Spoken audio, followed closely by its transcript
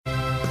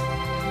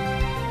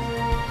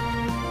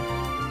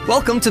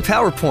Welcome to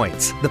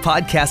PowerPoints, the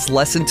podcast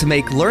lesson to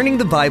make learning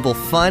the Bible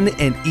fun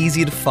and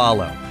easy to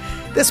follow.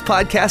 This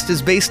podcast is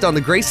based on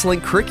the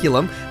GraceLink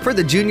curriculum for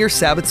the Junior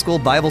Sabbath School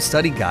Bible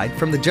Study Guide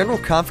from the General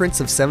Conference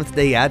of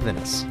Seventh-day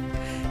Adventists.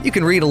 You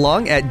can read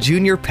along at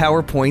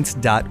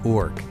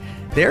juniorpowerpoints.org.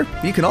 There,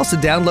 you can also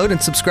download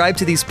and subscribe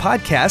to these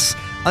podcasts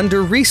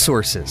under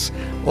Resources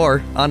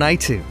or on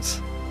iTunes.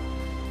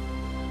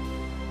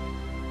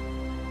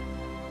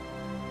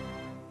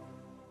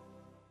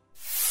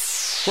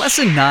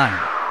 Lesson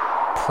 9.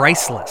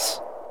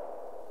 Priceless.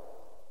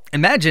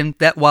 Imagine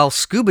that while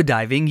scuba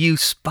diving, you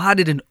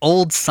spotted an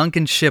old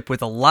sunken ship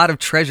with a lot of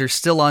treasure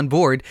still on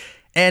board,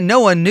 and no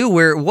one knew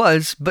where it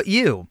was but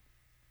you.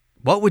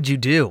 What would you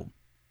do?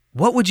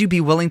 What would you be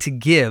willing to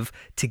give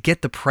to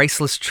get the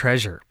priceless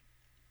treasure?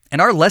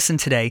 In our lesson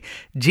today,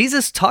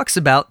 Jesus talks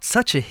about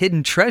such a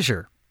hidden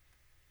treasure.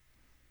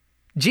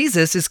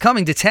 Jesus is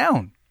coming to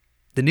town.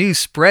 The news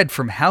spread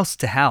from house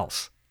to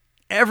house.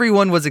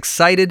 Everyone was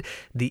excited.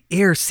 The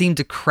air seemed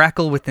to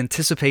crackle with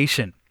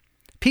anticipation.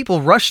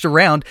 People rushed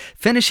around,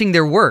 finishing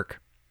their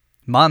work.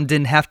 Mom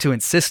didn't have to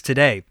insist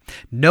today.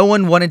 No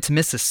one wanted to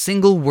miss a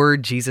single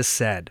word Jesus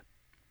said.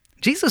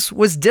 Jesus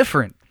was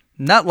different,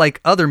 not like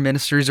other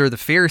ministers or the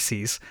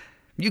Pharisees.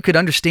 You could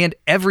understand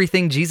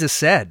everything Jesus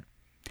said.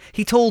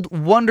 He told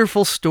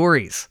wonderful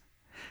stories.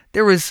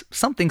 There was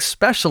something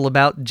special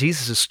about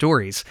Jesus'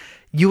 stories.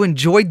 You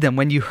enjoyed them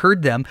when you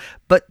heard them,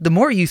 but the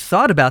more you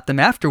thought about them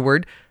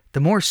afterward, the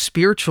more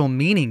spiritual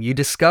meaning you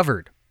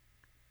discovered.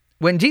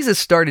 When Jesus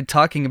started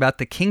talking about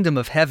the kingdom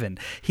of heaven,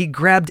 he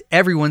grabbed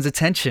everyone's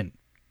attention.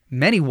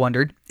 Many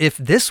wondered if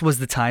this was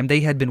the time they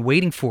had been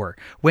waiting for,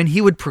 when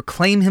he would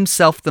proclaim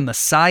himself the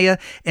Messiah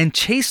and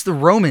chase the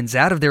Romans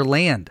out of their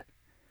land.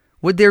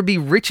 Would there be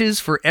riches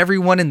for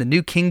everyone in the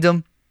new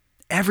kingdom?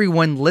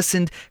 Everyone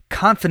listened,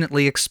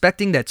 confidently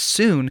expecting that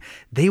soon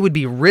they would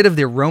be rid of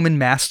their Roman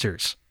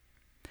masters.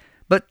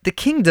 But the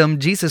kingdom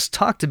Jesus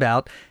talked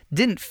about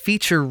didn't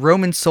feature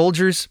Roman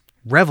soldiers,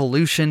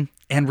 revolution,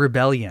 and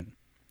rebellion.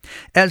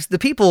 As the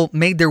people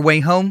made their way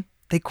home,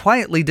 they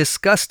quietly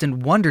discussed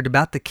and wondered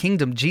about the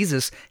kingdom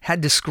Jesus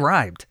had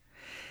described.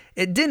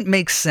 It didn't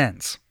make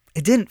sense.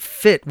 It didn't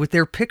fit with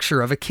their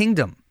picture of a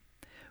kingdom.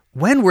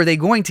 When were they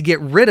going to get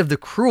rid of the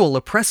cruel,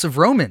 oppressive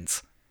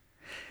Romans?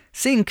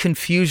 Seeing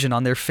confusion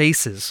on their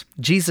faces,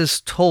 Jesus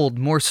told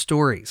more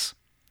stories.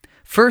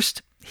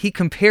 First, he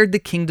compared the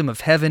kingdom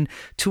of heaven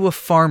to a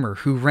farmer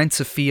who rents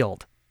a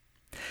field.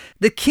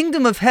 The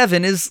kingdom of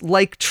heaven is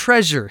like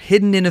treasure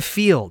hidden in a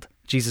field,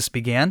 Jesus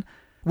began.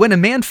 When a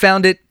man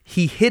found it,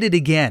 he hid it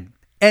again,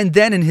 and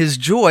then in his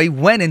joy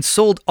went and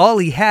sold all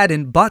he had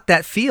and bought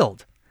that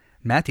field.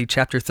 Matthew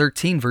chapter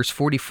 13, verse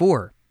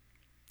 44.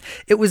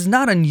 It was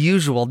not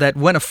unusual that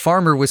when a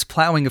farmer was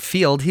plowing a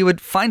field, he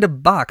would find a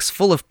box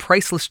full of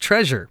priceless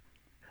treasure.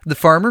 The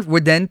farmer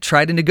would then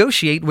try to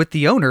negotiate with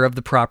the owner of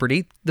the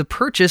property the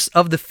purchase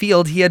of the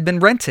field he had been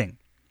renting.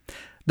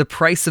 The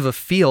price of a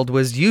field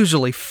was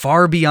usually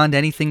far beyond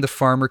anything the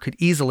farmer could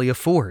easily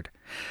afford.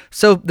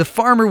 So the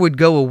farmer would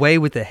go away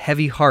with a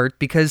heavy heart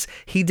because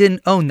he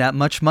didn't own that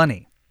much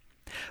money.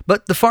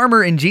 But the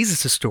farmer in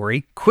Jesus'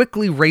 story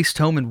quickly raced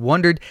home and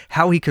wondered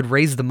how he could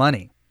raise the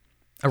money.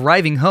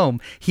 Arriving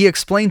home, he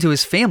explained to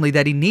his family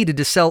that he needed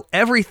to sell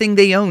everything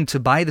they owned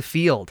to buy the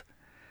field.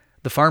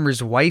 The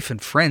farmer's wife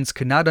and friends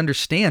could not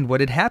understand what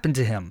had happened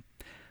to him.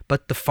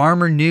 But the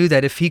farmer knew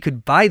that if he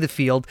could buy the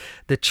field,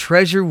 the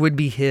treasure would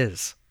be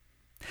his.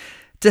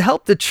 To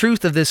help the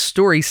truth of this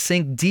story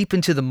sink deep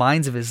into the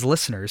minds of his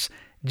listeners,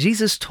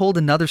 Jesus told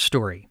another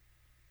story.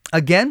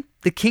 Again,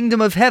 the kingdom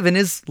of heaven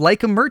is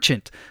like a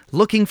merchant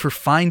looking for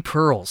fine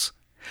pearls.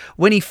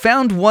 When he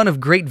found one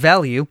of great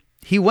value,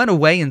 he went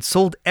away and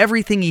sold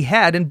everything he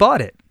had and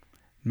bought it.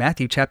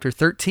 Matthew chapter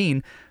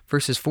 13,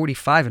 verses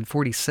 45 and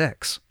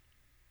 46.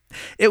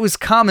 It was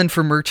common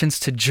for merchants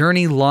to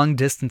journey long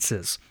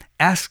distances,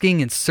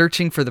 asking and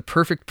searching for the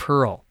perfect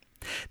pearl.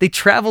 They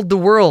traveled the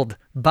world,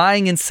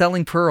 buying and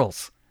selling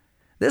pearls.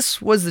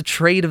 This was the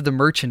trade of the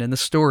merchant in the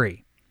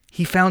story.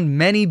 He found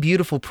many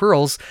beautiful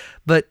pearls,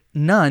 but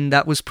none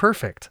that was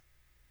perfect.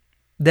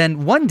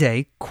 Then one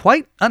day,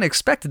 quite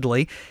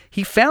unexpectedly,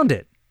 he found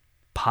it.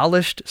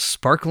 Polished,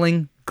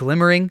 sparkling,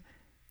 glimmering.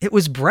 It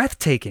was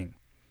breathtaking.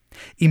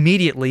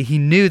 Immediately, he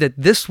knew that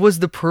this was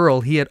the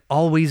pearl he had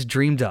always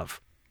dreamed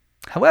of.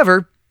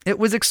 However, it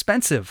was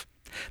expensive.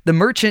 The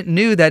merchant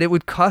knew that it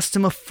would cost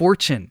him a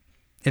fortune.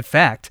 In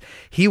fact,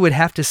 he would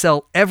have to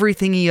sell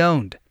everything he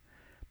owned.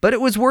 But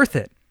it was worth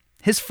it.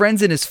 His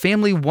friends and his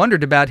family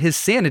wondered about his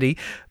sanity,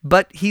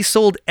 but he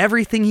sold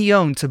everything he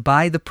owned to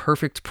buy the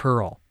perfect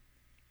pearl.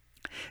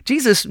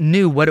 Jesus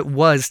knew what it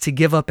was to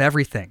give up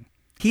everything.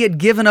 He had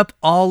given up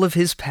all of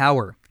his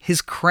power,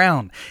 his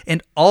crown,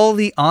 and all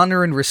the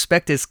honor and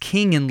respect as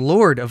King and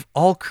Lord of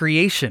all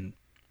creation.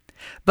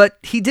 But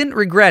he didn't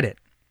regret it.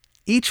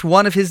 Each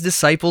one of his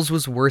disciples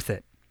was worth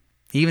it.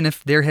 Even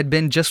if there had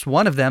been just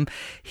one of them,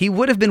 he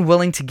would have been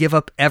willing to give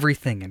up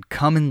everything and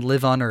come and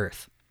live on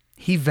earth.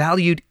 He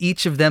valued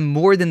each of them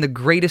more than the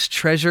greatest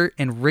treasure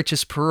and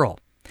richest pearl.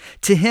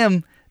 To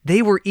him,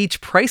 they were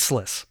each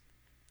priceless.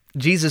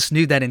 Jesus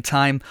knew that in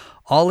time,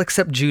 all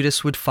except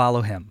Judas would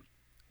follow him.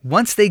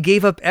 Once they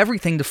gave up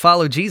everything to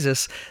follow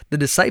Jesus, the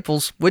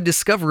disciples would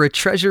discover a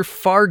treasure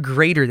far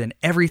greater than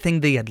everything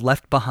they had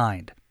left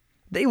behind.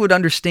 They would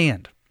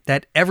understand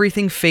that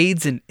everything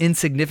fades in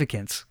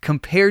insignificance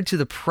compared to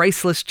the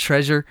priceless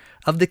treasure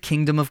of the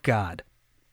kingdom of God.